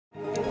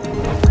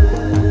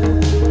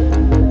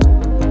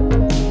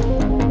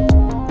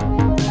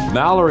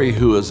Mallory,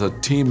 who is a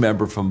team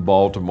member from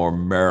Baltimore,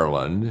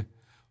 Maryland,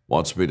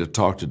 wants me to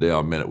talk today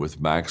on Minute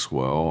with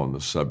Maxwell on the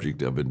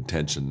subject of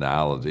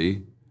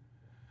intentionality.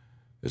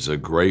 It's a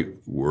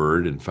great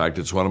word. In fact,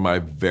 it's one of my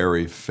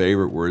very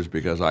favorite words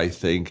because I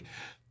think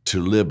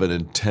to live an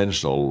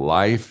intentional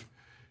life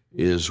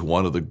is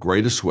one of the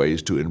greatest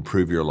ways to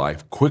improve your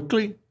life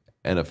quickly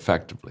and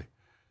effectively.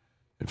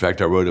 In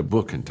fact, I wrote a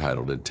book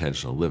entitled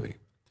Intentional Living,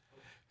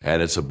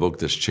 and it's a book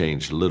that's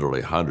changed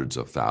literally hundreds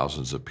of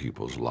thousands of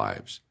people's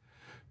lives.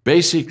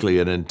 Basically,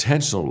 an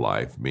intentional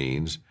life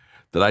means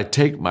that I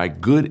take my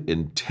good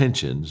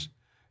intentions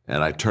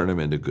and I turn them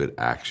into good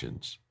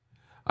actions.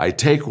 I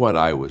take what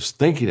I was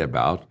thinking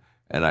about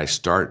and I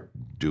start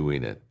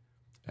doing it.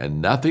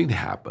 And nothing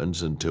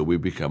happens until we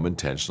become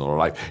intentional in our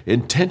life.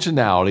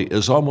 Intentionality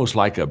is almost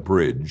like a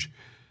bridge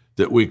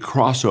that we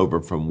cross over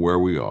from where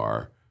we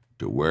are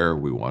to where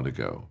we want to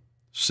go.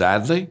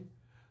 Sadly,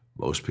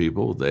 most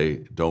people, they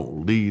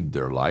don't lead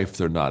their life.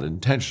 They're not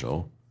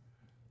intentional.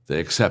 They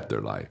accept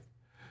their life.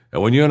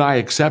 And when you and I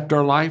accept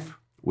our life,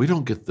 we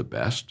don't get the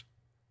best.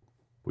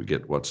 We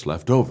get what's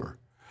left over.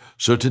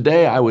 So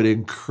today I would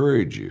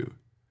encourage you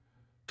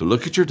to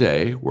look at your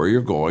day, where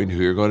you're going,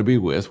 who you're going to be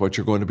with, what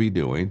you're going to be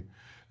doing,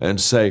 and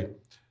say,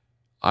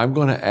 I'm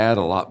going to add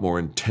a lot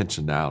more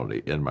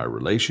intentionality in my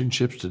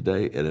relationships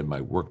today and in my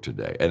work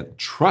today. And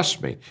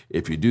trust me,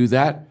 if you do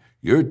that,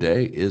 your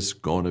day is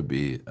going to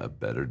be a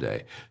better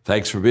day.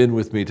 Thanks for being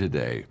with me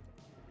today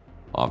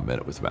on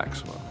Minute with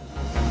Maxwell.